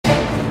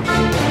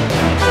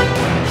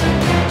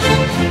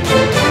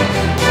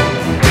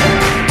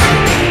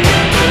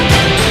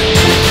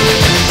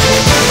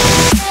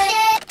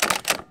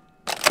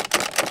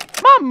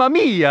Mamma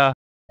mia!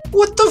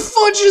 What the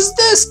fudge is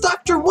this,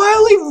 Dr.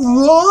 Wily?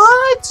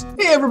 What?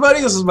 Hey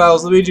everybody, this is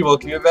Milesluigi.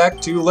 Welcome you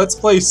back to Let's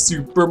Play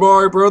Super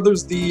Mario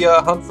Brothers, the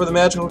Hunt for the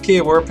Magical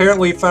Key, where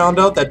apparently we found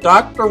out that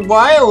Dr.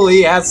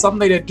 Wily has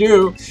something to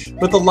do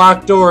with the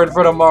locked door in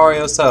front of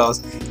Mario's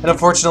house. And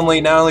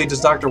unfortunately, not only does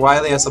Dr.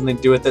 Wily have something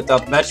to do with it, the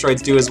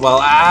Metroids do as well.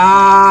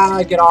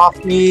 Ah, get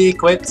off me,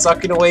 quit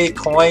sucking away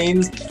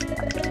coins.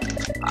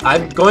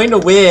 I'm going to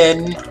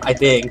win, I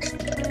think.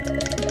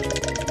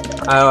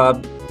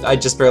 I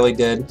just barely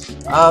did.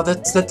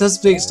 That does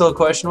beg still a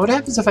question. What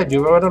happens if I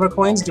do run out of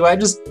coins? Do I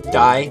just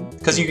die?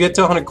 Because you get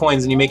to 100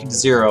 coins and you make it to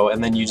 0,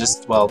 and then you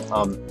just, well,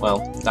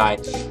 die.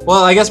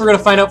 Well, I guess we're gonna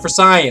find out for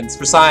science.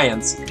 You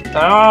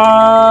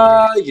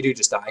do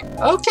just die.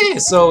 Okay,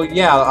 so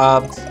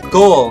yeah,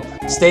 goal.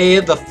 Stay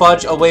the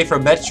fudge away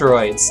from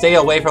Metroids. Stay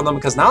away from them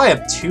because now I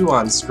have 2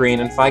 on screen,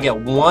 and if I get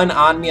 1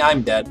 on me,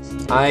 I'm dead.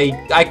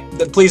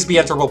 Please be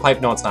enterable pipe.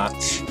 No, it's not.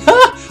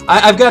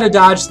 I've got to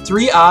dodge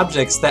 3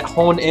 objects that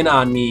hone in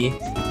on me,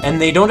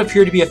 and they don't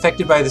appear to be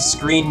affected by the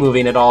screen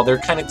moving at all. They're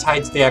kind of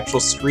tied to the actual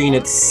screen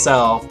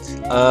itself.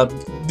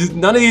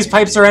 None of these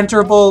pipes are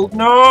enterable.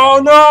 No!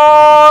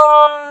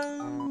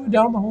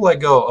 Down the hole I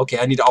go. Okay,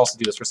 I need to also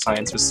do this for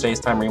science. Just space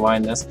time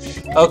rewind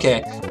this.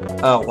 Okay.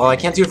 Oh, well, I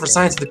can't do it for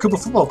science if the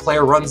Koopa football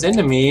player runs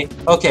into me.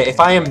 Okay, if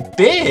I am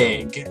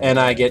big and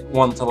I get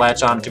one to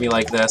latch on to me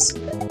like this,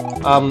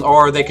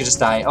 or they could just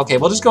die. Okay,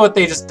 we'll just go with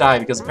they just die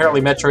because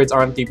apparently Metroids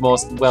aren't the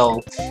most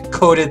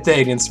well-coded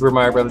thing in Super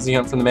Mario Brothers: The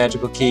Hunt for the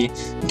Magical Key.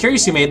 I'm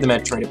curious who made the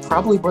Metroid. It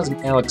probably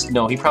wasn't Alex.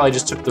 No, he probably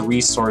just took the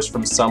resource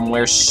from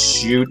somewhere.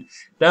 Shoot.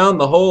 Down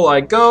the hole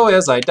I go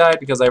as I died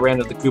because I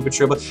ran into the Koopa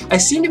Tribble. I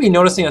seem to be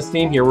noticing a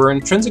theme here where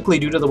intrinsically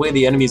due to the way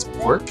the enemies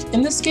work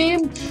in this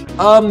game,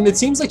 it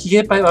seems like you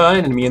get by an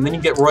enemy and then you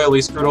get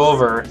royally screwed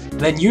over. And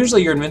then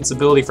usually your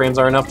invincibility frames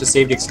are enough to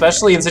save you,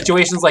 especially in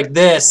situations like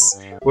this,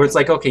 where it's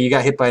like, okay, you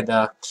got hit by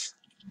the...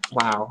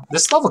 Wow,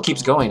 this level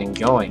keeps going and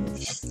going.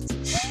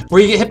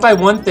 Where you get hit by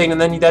one thing and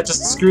then that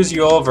just screws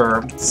you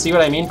over. See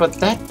what I mean? But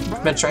that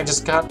Metroid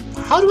just got...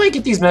 How do I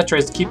get these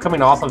Metroids to keep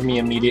coming off of me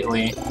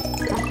immediately?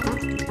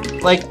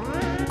 Like,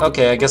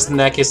 okay, I guess in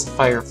that case the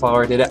Fire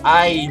Flower did it.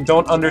 I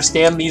don't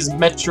understand these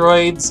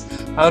Metroids.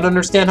 I don't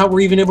understand how we're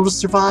even able to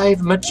survive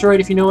Metroid.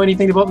 If you know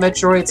anything about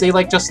Metroids, they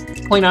like just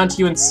cling onto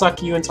you and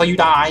suck you until you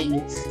die.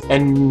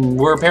 And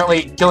we're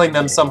apparently killing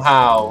them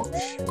somehow.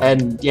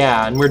 And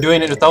yeah, and we're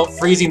doing it without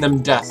freezing them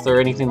to death or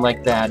anything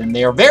like that. And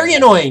they are very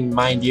annoying,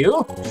 mind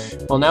you.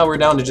 Well, now we're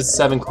down to just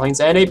 7 coins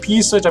and a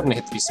P-switch. I'm gonna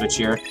hit the P-switch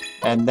here.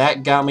 And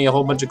that got me a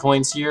whole bunch of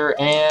coins here,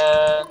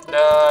 and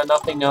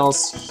nothing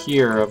else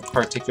here of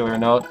particular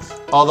note.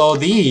 Although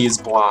these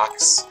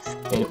blocks,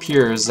 it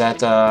appears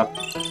that I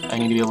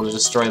need to be able to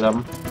destroy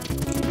them.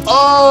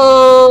 Oh!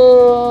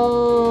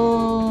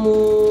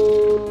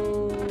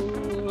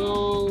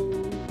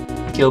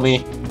 Kill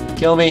me.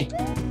 Kill me.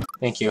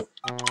 Thank you.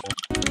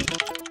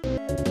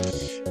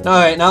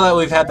 Alright, now that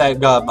we've had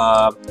that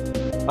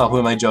oh, who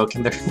am I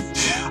joking there?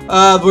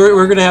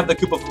 We're gonna have the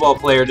Koopa football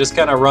player just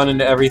kind of run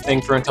into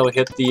everything for until we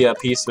hit the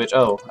P-switch.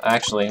 Oh,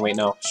 actually, wait,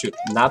 no, shoot,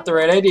 not the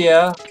right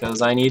idea,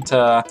 because I need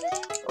to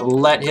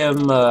let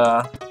him,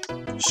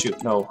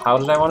 shoot, no, how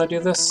did I want to do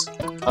this?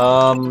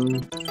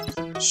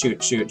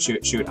 Shoot,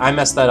 I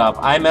messed that up,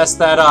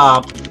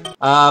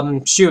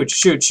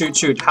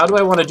 shoot, how do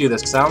I want to do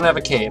this, because I don't have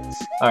a cape.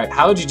 Alright,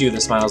 how would you do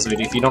this,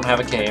 Milesluigi, if you don't have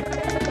a cape?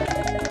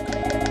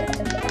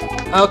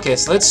 Okay,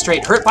 so let's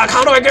straight hurt block.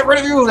 How do I get rid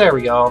of you? There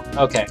we go.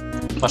 Okay.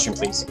 Mushroom,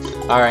 please.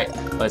 Alright,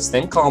 let's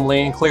think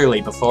calmly and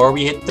clearly before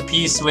we hit the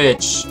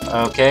P-switch.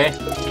 Okay?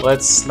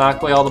 Let's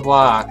knock away all the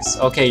blocks.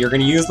 Okay, you're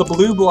gonna use the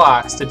blue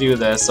blocks to do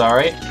this,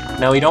 alright?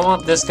 Now, we don't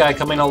want this guy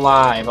coming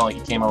alive. Oh,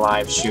 he came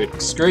alive.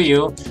 Shoot. Screw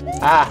you.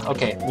 Ah,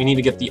 okay. We need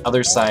to get the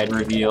other side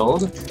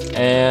revealed.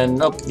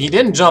 And, oh, he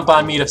didn't jump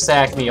on me to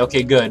sack me.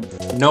 Okay, good.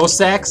 No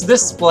sacks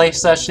this play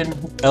session.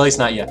 At least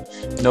not yet.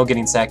 No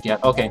getting sacked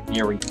yet. Okay,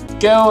 here we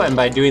go. And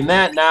by doing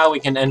that, now we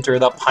can enter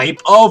the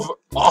Pipe of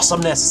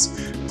Awesomeness.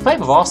 The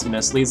Pipe of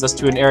Awesomeness leads us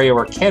to an area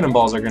where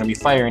cannonballs are going to be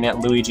firing at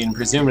Luigi, and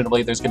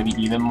presumably there's going to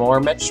be even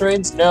more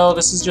Metroids. No,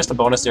 this is just a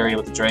bonus area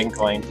with the Dragon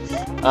Coin.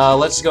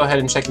 Let's go ahead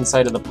and check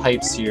inside of the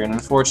pipes here, and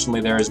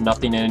unfortunately there is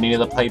nothing in any of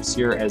the pipes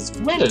here as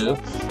well.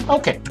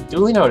 Okay,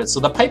 duly noted. So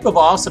the Pipe of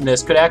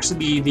Awesomeness could actually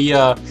be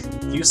the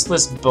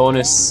useless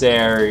bonus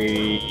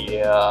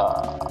area.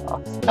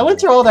 I went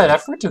through all that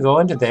effort to go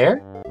into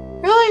there?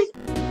 Really?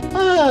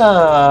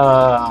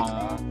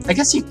 I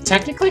guess you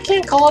technically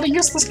can't call it a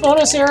useless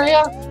bonus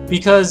area,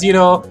 because, you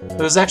know,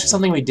 there was actually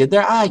something we did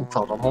there. I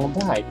fell down the hole and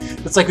died.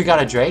 It's like we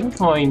got a Dragon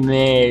Coin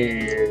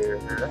there.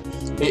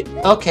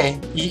 Okay,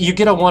 you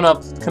get a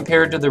 1-up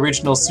compared to the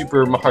original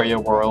Super Mario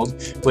World,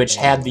 which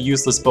had the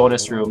useless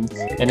bonus room.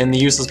 And in the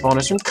useless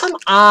bonus room, come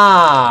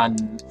on!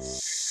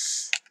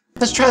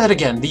 Let's try that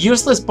again. The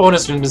useless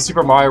bonus rooms in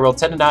Super Mario World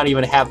tend to not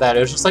even have that.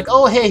 It was just like,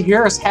 oh hey,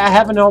 here's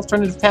have an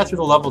alternative path through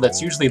the level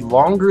that's usually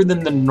longer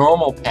than the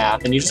normal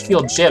path, and you just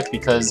feel gypped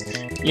because,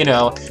 you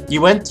know,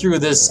 you went through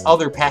this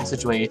other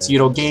passageway to, you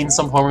know, gain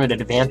some form of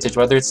advantage,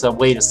 whether it's a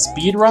way to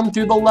speed run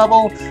through the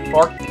level,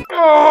 or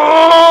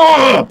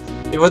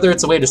Whether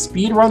it's a way to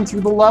speed run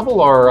through the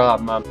level or,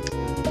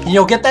 you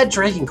know, get that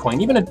dragon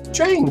coin. Even a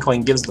dragon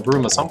coin gives the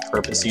room some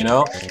purpose, you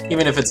know?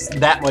 Even if it's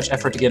that much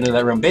effort to get into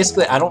that room.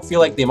 Basically, I don't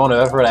feel like the amount of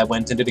effort I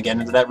went into to get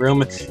into that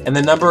room and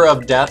the number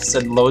of deaths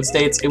and load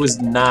states, it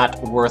was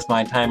not worth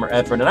my time or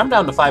effort. And I'm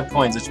down to 5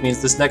 coins, which means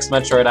this next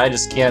Metroid I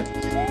just can't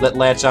let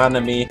latch on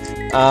to me.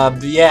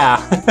 Yeah.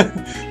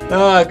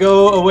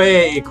 Go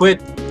away.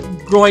 Quit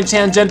growing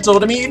tangential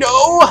to me.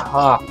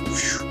 No!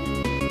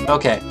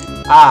 Okay.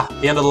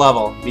 The end of the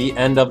level. The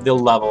end of the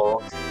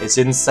level. It's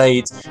in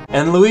sight.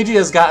 And Luigi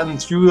has gotten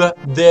through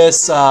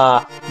this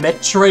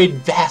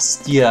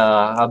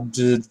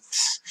Metroidvastia.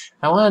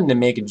 I wanted to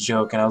make a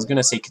joke, and I was going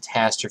to say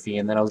catastrophe,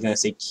 and then I was going to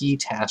say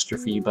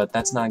catastrophe, but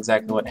that's not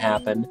exactly what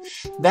happened.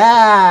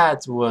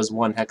 That was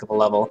one heck of a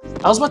level.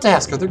 I was about to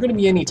ask, are there going to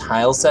be any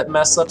tile set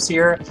mess-ups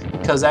here?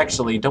 Because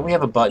actually, don't we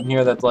have a button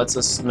here that lets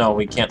us... No,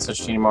 we can't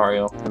switch to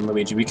Mario and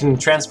Luigi. We can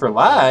transfer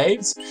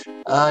lives.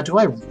 Do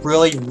I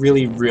really,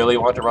 really, really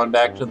want to run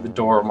back to the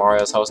door of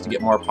Mario's house to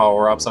get more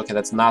power-ups? Okay,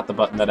 that's not the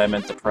button that I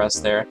meant to press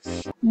there.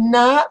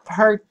 Not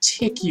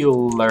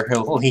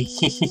particularly.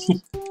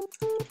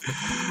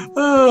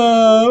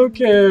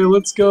 Okay,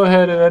 let's go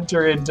ahead and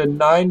enter into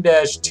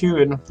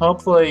 9-2, and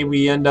hopefully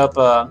we end up,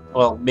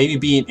 well, maybe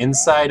being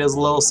inside is a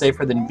little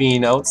safer than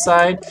being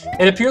outside.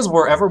 It appears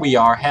wherever we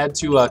are had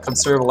to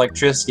conserve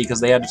electricity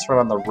because they had to turn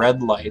on the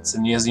red lights,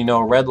 and as you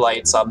know, red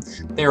lights,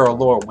 they are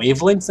lower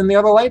wavelengths than the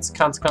other lights,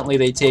 consequently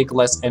they take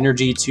less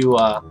energy to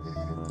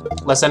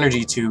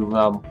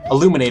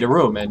illuminate a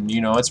room, and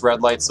you know, it's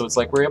red light, so it's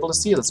like we're able to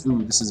see this.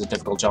 Ooh, this is a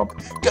difficult jump.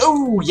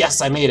 Go!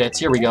 Yes, I made it.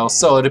 Here we go.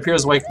 So it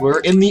appears like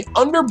we're in the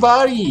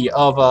underbody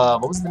of,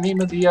 what was the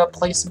name of the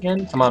place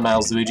again? Come on,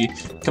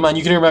 Milesluigi. Come on,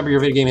 you can remember your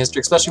video game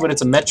history, especially when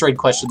it's a Metroid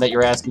question that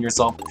you're asking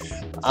yourself.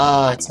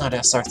 It's not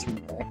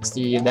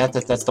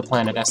SR3X3, that's the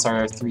planet,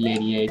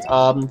 SR388.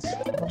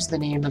 What was the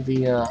name of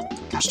the,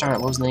 gosh darn it,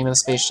 what was the name of the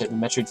spaceship in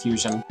Metroid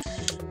Fusion?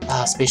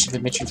 Spaceship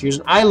in Metroid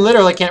Fusion. I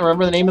literally can't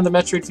remember the name of the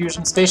Metroid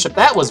Fusion spaceship.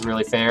 That was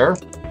really fair.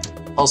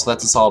 Also,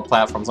 that's a solid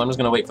platform, so I'm just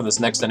gonna wait for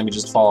this next enemy to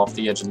just fall off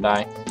the edge and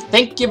die.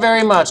 Thank you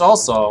very much.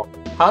 Also,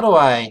 how do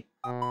I...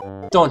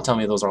 Don't tell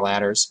me those are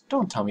ladders.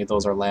 Don't tell me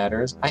those are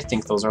ladders. I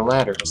think those are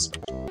ladders.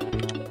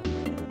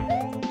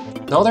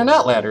 No, they're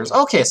not ladders.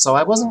 Okay, so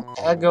I wasn't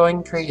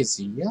going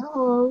crazy.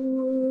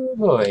 Oh,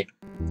 boy.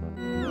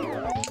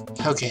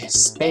 Okay,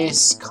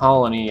 Space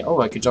Colony.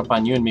 Oh, I could jump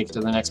on you and make it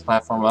to the next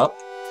platform up.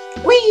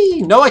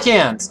 Whee! No, I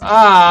can't!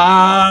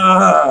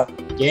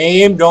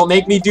 Game, don't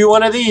make me do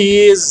one of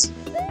these!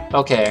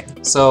 Okay,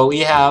 so we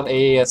have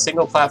a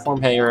single platform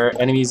here.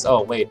 Enemies...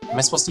 Oh, wait. Am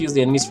I supposed to use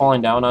the enemies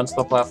falling down onto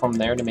the platform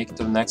there to make it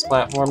to the next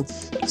platform?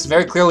 Because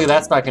very clearly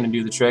that's not going to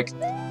do the trick.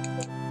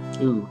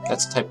 Ooh,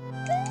 that's type...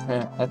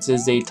 that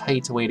is a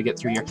tight way to get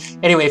through here.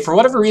 Anyway, for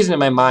whatever reason in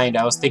my mind,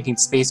 I was thinking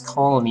Space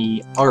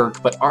Colony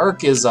Arc, but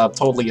Arc is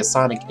totally a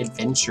Sonic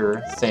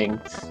Adventure thing.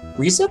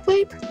 Reset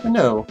pipe?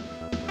 No.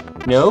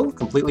 No,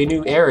 completely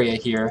new area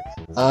here.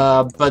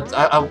 But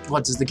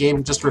what does the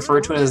game just refer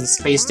to it as the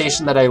space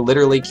station that I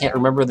literally can't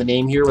remember the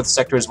name here with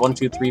sectors 1,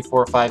 2, 3,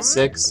 4, 5,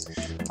 6.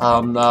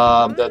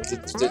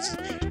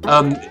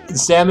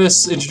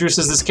 Samus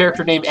introduces this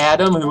character named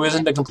Adam who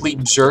isn't a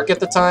complete jerk at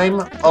the time.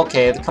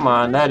 Okay, come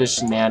on, that is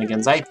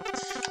shenanigans.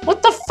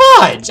 What the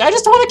fudge? I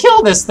just want to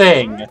kill this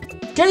thing!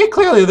 Very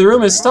clearly the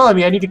room is telling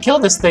me I need to kill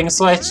this thing,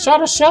 so I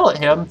shot a shell at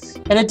him,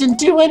 and it didn't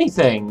do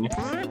anything.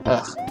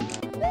 Ugh.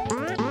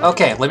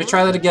 Okay, let me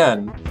try that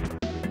again.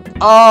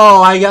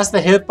 Oh, I guess the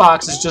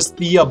hitbox is just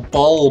the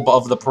bulb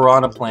of the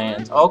piranha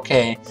plant.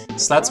 Okay,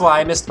 so that's why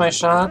I missed my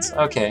shots?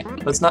 Okay,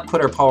 let's not put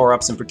our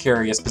power-ups in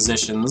precarious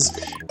positions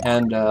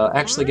and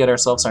actually get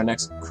ourselves our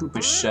next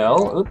Koopa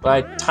shell. Oop,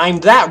 I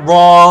timed that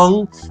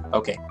wrong!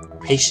 Okay,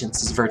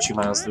 patience is virtue,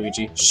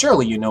 Milesluigi.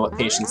 Surely you know what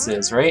patience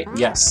is, right?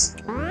 Yes.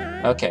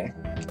 Okay,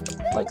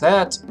 like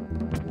that.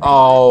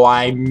 Oh,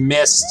 I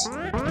missed.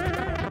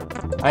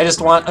 I just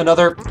want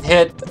another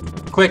hit.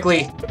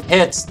 Quickly,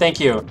 hits, thank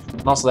you.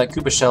 And also that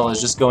Koopa shell is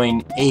just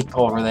going ape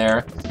over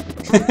there.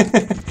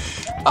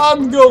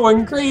 I'm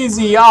going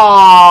crazy. Oh,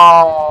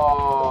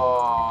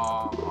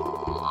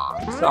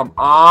 come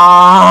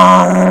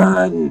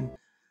on.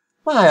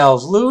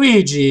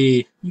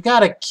 Milesluigi, you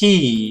got a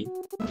key.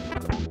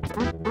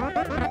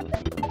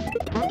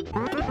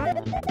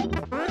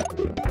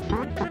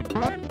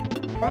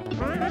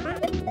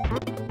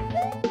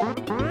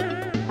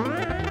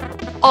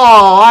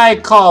 Oh, I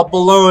call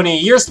baloney.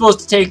 You're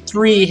supposed to take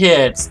 3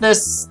 hits.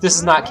 This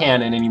is not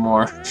canon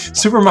anymore.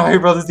 Super Mario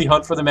Bros. The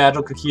Hunt for the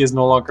Magical Key is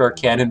no longer a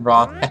canon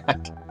ROM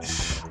hack.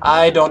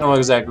 I don't know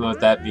exactly what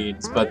that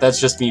means, but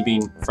that's just me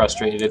being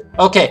frustrated.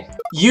 Okay,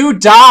 you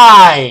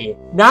die!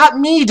 Not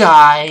me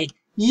die!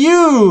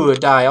 You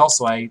die!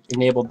 Also, I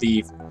enabled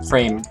the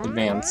frame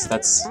advance.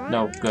 That's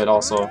no good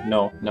also.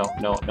 No.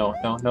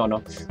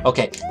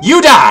 Okay,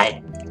 you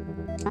die!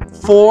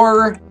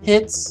 4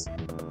 hits?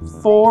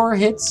 4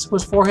 hits?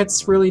 Was 4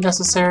 hits really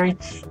necessary?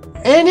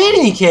 In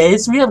any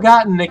case, we have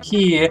gotten a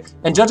key,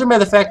 and judging by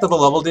the fact that the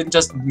level didn't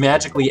just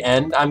magically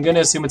end, I'm going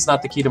to assume it's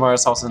not the key to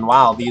Mario's house. And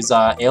wow, these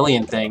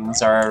alien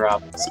things are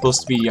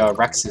supposed to be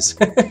Rexes.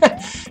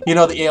 You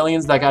know, the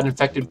aliens that got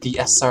infected with the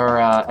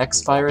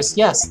SRX virus?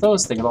 Yes,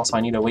 those things. Also,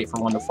 I need to wait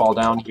for one to fall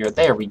down here.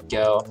 There we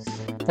go.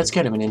 That's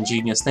kind of an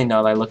ingenious thing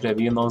now that I look at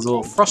it, even though it was a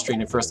little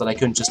frustrating at first that I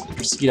couldn't just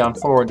proceed on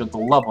forward with the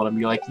level and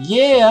be like,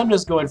 yeah, I'm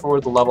just going forward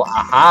with the level.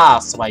 Aha!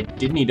 So I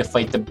did need to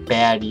fight the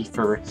baddie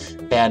for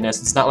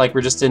badness. It's not like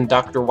we're just in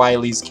Dr.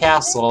 Wily's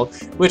castle,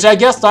 which I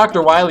guess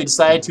Dr. Wily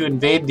decided to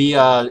invade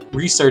the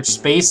research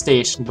space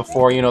station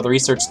before, you know, the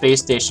research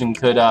space station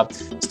could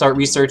start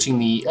researching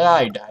the...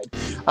 I died.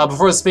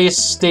 Before the space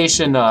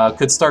station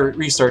could start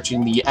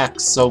researching the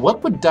X. So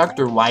what would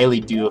Dr.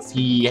 Wily do if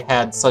he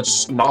had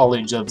such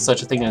knowledge of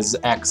such a thing as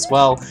X?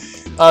 Well,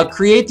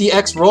 create the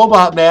X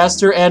Robot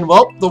Master, and,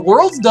 well, the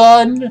world's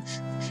done!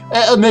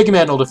 Mega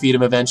Man will defeat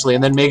him eventually,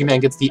 and then Mega Man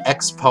gets the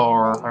X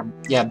power.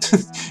 Yeah,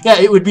 yeah,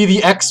 it would be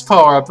the X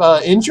power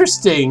up.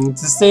 Interesting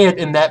to say it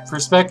in that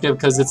perspective,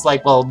 because it's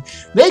like, well,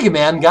 Mega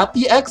Man got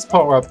the X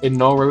power up in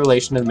no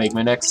relation to the Mega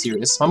Man X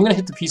series. So I'm gonna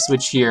hit the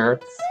P-switch here.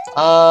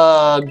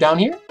 Down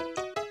here?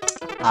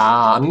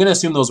 I'm gonna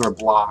assume those were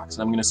blocks,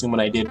 and I'm gonna assume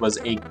what I did was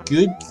a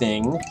good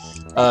thing.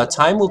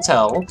 Time will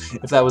tell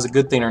if that was a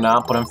good thing or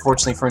not, but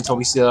unfortunately for until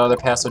we see that other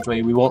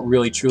passageway, we won't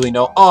really truly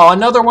know. Oh,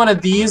 another one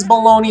of these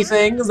baloney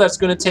things that's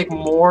gonna take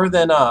more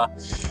than,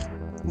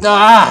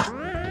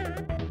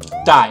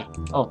 Die!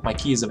 Oh, my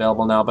key is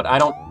available now, but I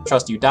don't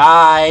trust you.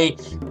 Die!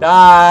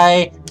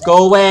 Die!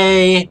 Go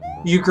away!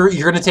 You're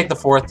gonna take the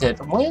 4th hit.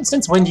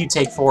 Since when do you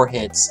take 4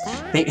 hits?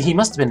 He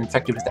must have been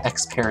infected with the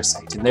X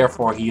parasite, and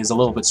therefore he is a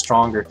little bit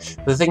stronger.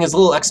 But the thing is,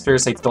 little X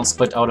parasites don't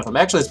split out of him.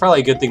 Actually, it's probably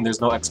a good thing there's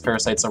no X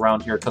parasites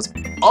around here, because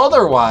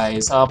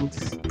otherwise,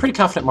 pretty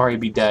confident Mario would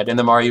be dead, and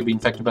then Mario would be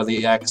infected by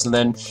the X, and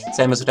then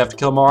Samus would have to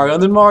kill Mario,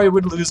 and then Mario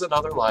would lose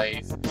another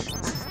life.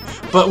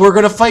 But we're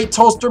gonna fight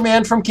Toaster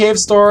Man from Cave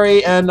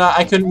Story, and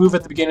I couldn't move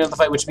at the beginning of the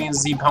fight, which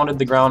means he pounded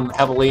the ground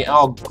heavily.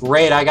 Oh,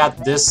 great, I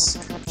got this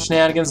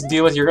shenanigans to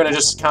deal with. You're gonna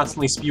just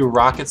constantly spew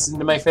rockets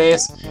into my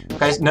face.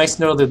 Guys, nice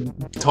to know the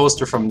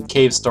Toaster from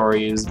Cave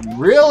Story is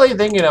really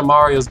thinking of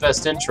Mario's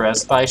best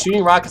interest by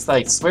shooting rockets that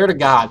I swear to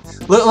God.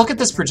 Look at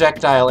this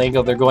projectile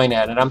angle they're going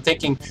at, and I'm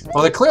thinking,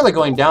 well, they're clearly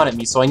going down at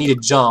me, so I need to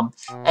jump.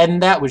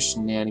 And that was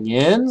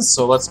shenanigans,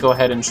 so let's go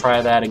ahead and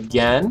try that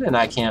again, and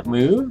I can't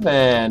move,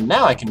 and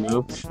now I can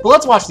move. But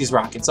let's watch these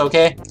rockets,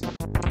 okay?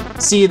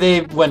 See,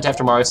 they went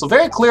after Mario, so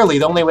very clearly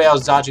the only way I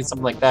was dodging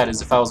something like that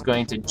is if I was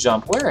going to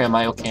jump. Where am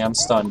I? Okay, I'm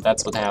stunned.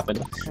 That's what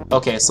happened.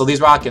 Okay, so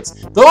these rockets,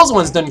 those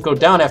ones didn't go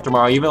down after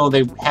Mario, even though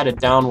they had a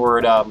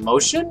downward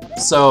motion.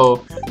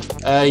 So,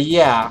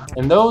 yeah,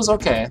 and those,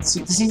 okay.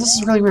 See, this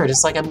is really weird.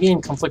 It's like I'm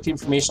getting conflicting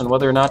information on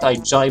whether or not I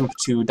jump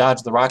to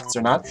dodge the rockets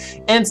or not.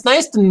 And it's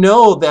nice to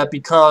know that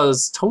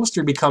because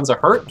Toaster becomes a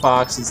hurt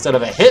box instead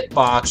of a hit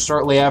box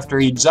shortly after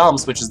he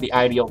jumps, which is the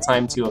ideal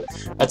time to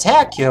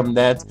attack him,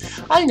 that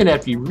I'm gonna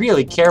have to be really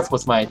careful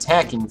with my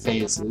attacking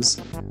phases.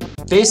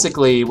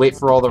 Basically, wait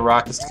for all the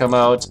rockets to come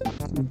out,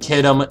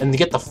 hit them, and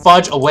get the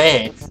fudge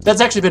away.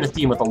 That's actually been a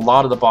theme with a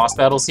lot of the boss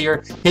battles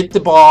here. Hit the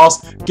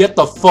boss, get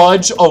the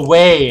fudge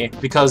away,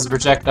 because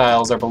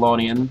projectiles are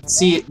baloney. And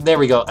see, there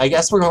we go. I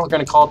guess we're going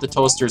to call it the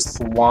Toaster's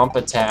Thwomp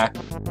attack.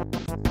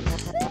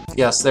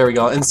 Yes, there we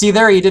go. And see,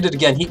 there he did it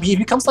again. He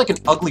becomes like an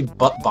ugly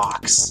butt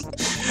box.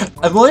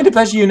 I'm willing to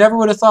bet you never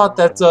would have thought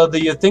that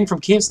the thing from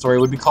Cave Story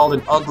would be called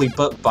an ugly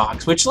butt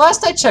box, which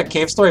last I checked,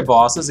 Cave Story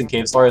bosses and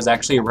Cave Story is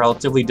actually a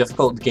relatively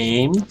difficult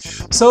game.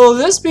 So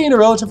this being a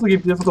relatively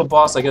difficult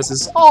boss, I guess,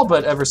 is all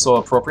but ever so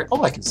appropriate.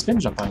 Oh, I can spin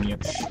jump on you.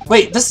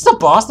 Wait, this is a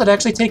boss that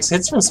actually takes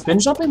hits from spin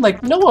jumping?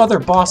 Like, no other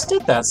boss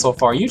did that so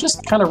far. You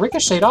just kind of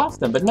ricocheted off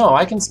them. But no,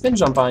 I can spin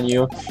jump on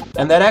you,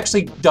 and that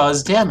actually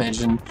does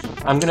damage. And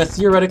I'm going to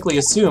theoretically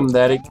assume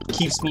that it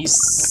keeps me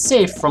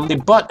safe from the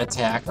butt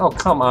attack. Oh,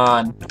 come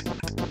on.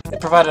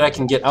 Provided I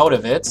can get out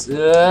of it.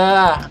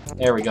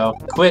 There we go.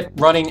 Quit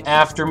running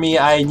after me.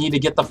 I need to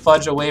get the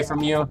fudge away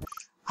from you.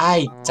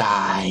 I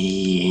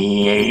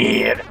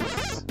died.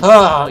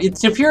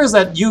 It appears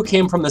that you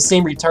came from the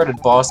same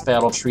retarded boss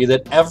battle tree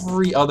that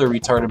every other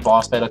retarded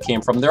boss battle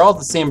came from. They're all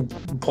the same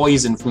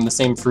poison from the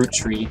same fruit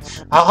tree.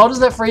 How does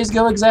that phrase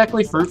go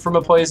exactly? Fruit from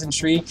a poison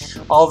tree?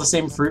 All the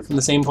same fruit from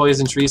the same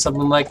poison tree?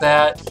 Something like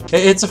that?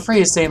 It's a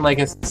phrase saying, like,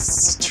 if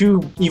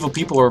two evil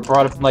people were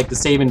brought up in, like, the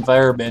same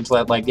environment,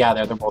 like, yeah,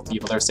 they're both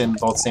evil. They're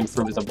both the same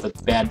fruit of the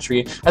bad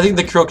tree. I think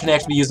the crow can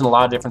actually be used in a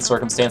lot of different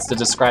circumstances to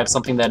describe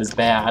something that is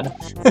bad.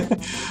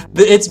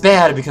 It's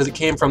bad because it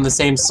came from the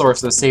same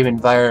source, the same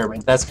environment.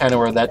 That's kind of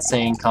where that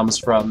saying comes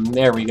from.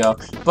 There we go.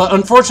 But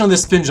unfortunately,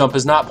 this spin jump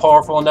is not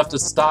powerful enough to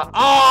stop.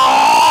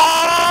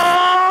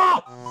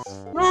 Ah!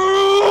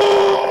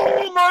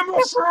 Oh, my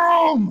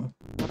mushroom!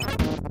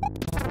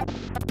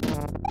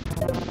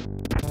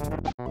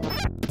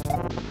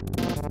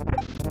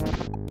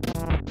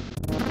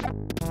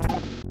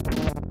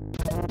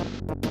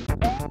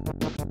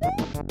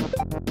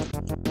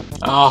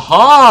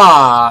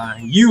 Aha!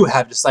 you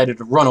have decided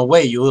to run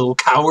away, you little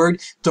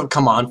coward. Don't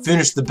come on,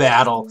 finish the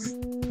battle.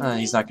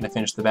 He's not going to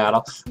finish the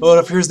battle. Well,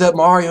 it appears that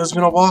Mario's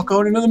going to walk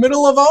out into the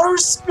middle of outer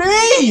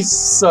space!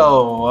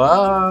 So,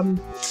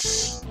 I'm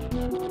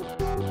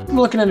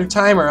looking at her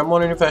timer. I'm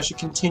wondering if I should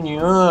continue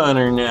on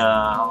or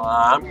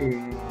not.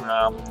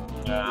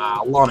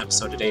 Long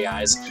episode today,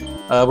 guys.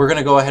 We're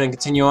gonna go ahead and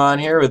continue on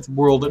here with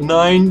World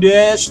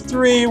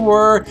 9-3.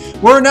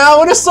 We're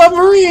now in a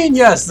submarine!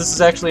 Yes, this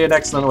is actually an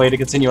excellent way to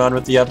continue on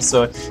with the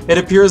episode. It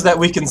appears that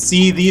we can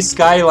see the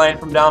skyline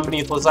from down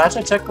beneath. Let's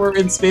actually check we're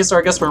in space, or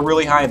I guess we're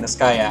really high in the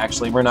sky,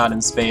 actually. We're not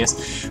in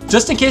space.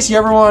 Just in case you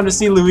ever wanted to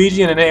see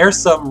Luigi in an air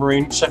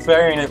submarine,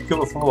 firing at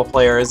Koopa football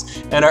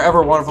players, and our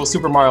ever wonderful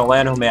Super Mario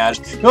Land homage.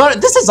 You know what?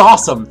 This is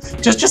awesome!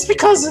 Just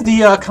because of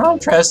the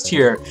contrast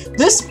here.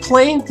 This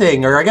plane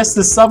thing, or I guess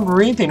the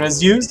submarine thing,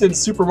 was used in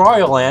Super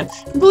Mario Land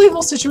in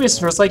believable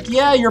situations where it's like,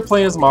 yeah, you're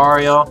playing as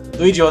Mario.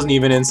 Luigi wasn't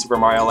even in Super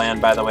Mario Land,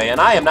 by the way,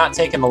 and I am not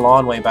taking the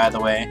long way, by the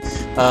way.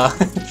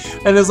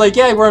 And it's like,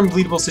 yeah, we're in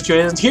believable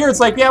situations. Here it's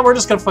like, yeah, we're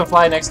just gonna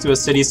fly next to a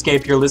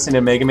cityscape here, listening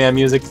to Mega Man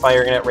music,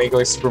 firing at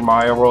regular Super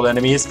Mario World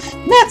enemies.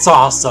 And that's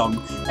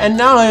awesome! And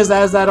not only is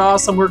that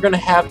awesome, we're gonna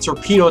have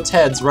Torpedo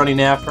Teds running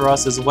after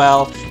us as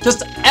well.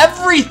 Just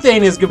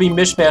everything is gonna be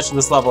mishmashed in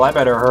this level. I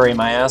better hurry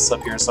my ass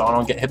up here so I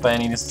don't get hit by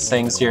any of these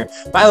things here.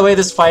 By the way,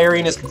 this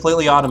firing is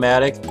completely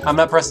automatic. I'm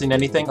not pressing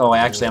anything. Oh,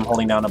 actually, I'm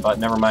holding down a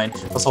button. Never mind.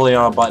 I was holding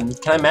down a button.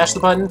 Can I mash the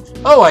button?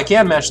 Oh, I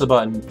can mash the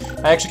button.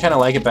 I actually kind of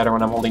like it better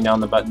when I'm holding down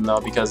the button,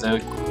 though, because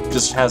it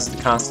just has the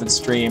constant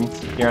stream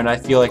here, and I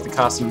feel like the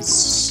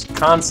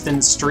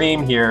constant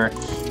stream here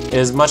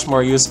is much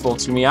more useful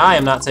to me. I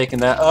am not taking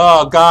that.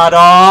 Oh, God.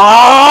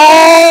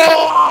 Oh!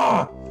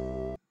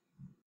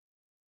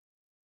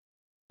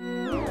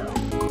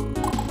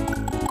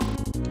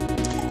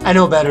 I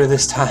know better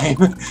this time.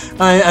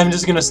 I'm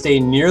just gonna stay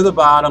near the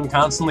bottom,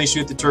 constantly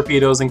shoot the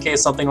torpedoes in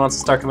case something wants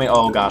to start coming.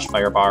 Oh gosh,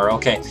 fire bar.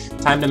 Okay,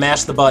 time to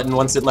mash the button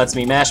once it lets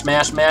me mash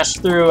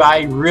through.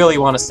 I really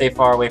want to stay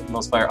far away from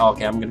those fire. Oh,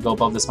 okay, I'm gonna go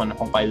above this one and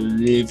hope I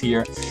live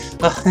here.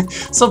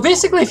 So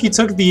basically, if you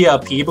took the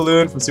pea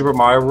balloon from Super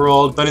Mario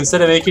World, but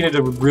instead of making it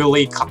a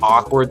really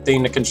awkward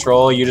thing to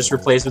control, you just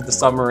replace it with the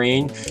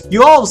submarine,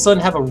 you all of a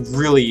sudden have a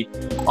really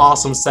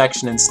awesome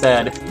section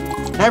instead.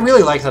 And I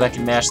really like that I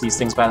can mash these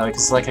things, by the way,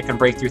 because it's like I can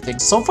break through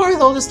things. So far,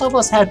 though, this level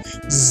has had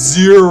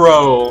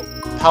 0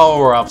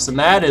 power-ups, and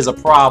that is a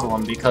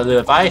problem, because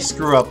if I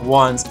screw up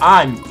once,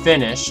 I'm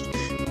finished.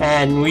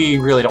 And we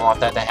really don't want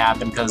that to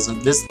happen, because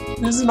this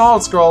is an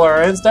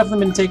alt-scroller, and it's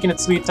definitely been taking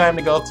its sweet time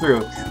to go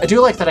through. I do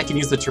like that I can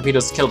use the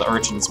torpedoes to kill the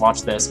urchins.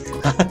 Watch this.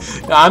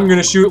 I'm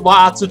gonna shoot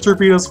lots of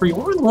torpedoes for you.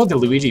 Where in the world did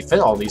Luigi fit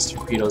all these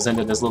torpedoes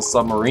into this little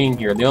submarine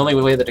here? The only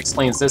way that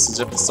explains this is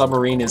if the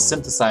submarine is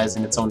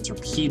synthesizing its own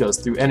torpedoes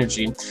through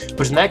energy,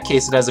 which in that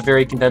case it has a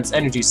very condensed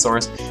energy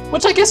source,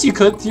 which I guess you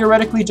could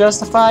theoretically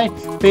justify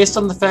based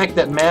on the fact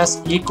that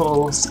mass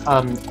equals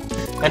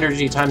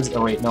energy times,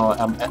 oh wait, no,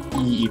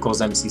 E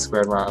equals MC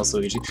squared,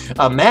 Milesluigi.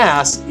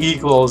 Mass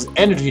equals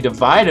energy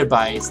divided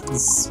by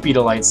speed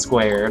of light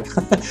squared.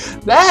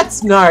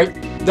 That's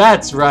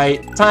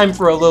right. Time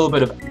for a little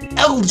bit of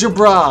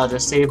algebra to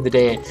save the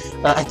day.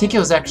 I think it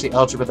was actually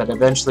algebra that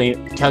eventually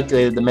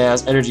calculated the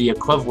mass energy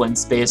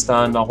equivalence based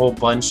on a whole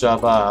bunch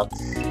of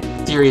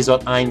theories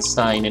about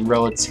Einstein and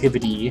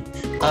relativity.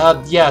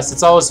 Yes,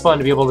 it's always fun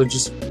to be able to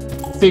just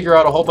figure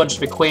out a whole bunch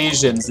of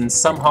equations and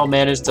somehow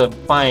manage to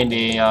find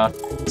a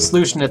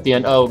solution at the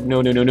end. Oh, no.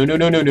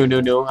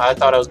 I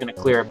thought I was going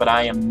to clear it, but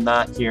I am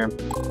not here.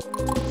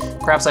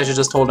 Perhaps I should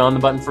just hold down the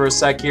button for a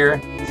sec here,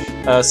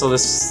 so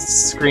this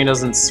screen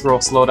doesn't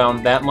slow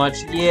down that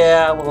much.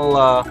 Yeah, we'll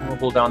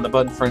hold down the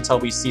button for until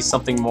we see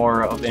something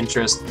more of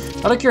interest.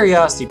 Out of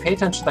curiosity, pay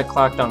attention to that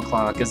clock down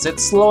clock. Is it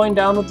slowing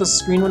down with the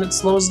screen when it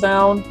slows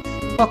down?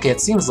 Okay, it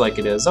seems like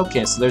it is.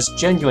 Okay, so there's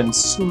genuine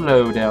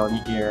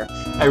slowdown here.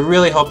 I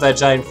really hope that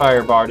giant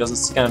fire bar doesn't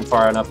extend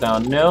far enough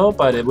down. No,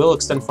 but it will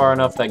extend far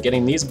enough that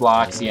getting these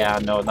blocks, yeah,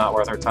 no, not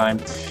worth our time.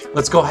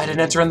 Let's go ahead and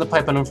enter in the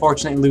pipe, and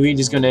unfortunately,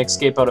 Luigi's going to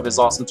escape out of his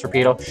awesome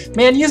torpedo.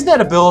 Man, using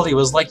that ability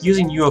was like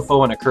using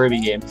UFO in a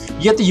Kirby game.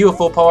 You get the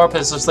UFO power-up, and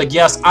it's just like,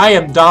 yes, I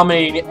am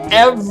dominating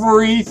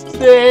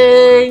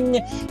everything!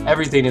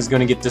 Everything is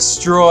going to get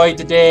destroyed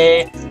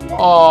today.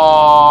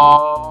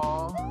 Aww.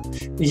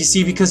 You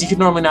see, because you can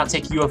normally not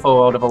take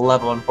UFO out of a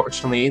level,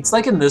 unfortunately. It's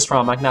like in this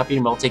ROM, like not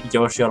being able to take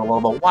Yoshi out of a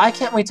level. Why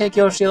can't we take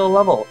Yoshi out of a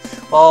level?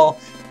 Well,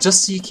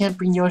 just so you can't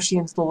bring Yoshi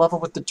into the level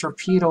with the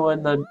torpedo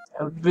and the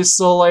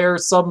abyssal air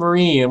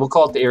submarine. We'll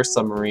call it the air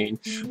submarine.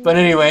 But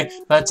anyway,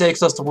 that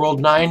takes us to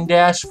World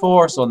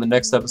 9-4. So in the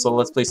next episode,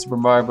 let's play Super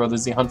Mario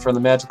Bros. The Hunt for the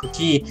Magical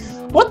Key.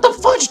 What the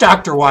fudge,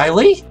 Dr.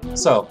 Wily?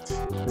 So,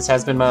 this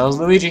has been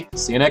Milesluigi.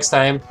 See you next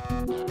time.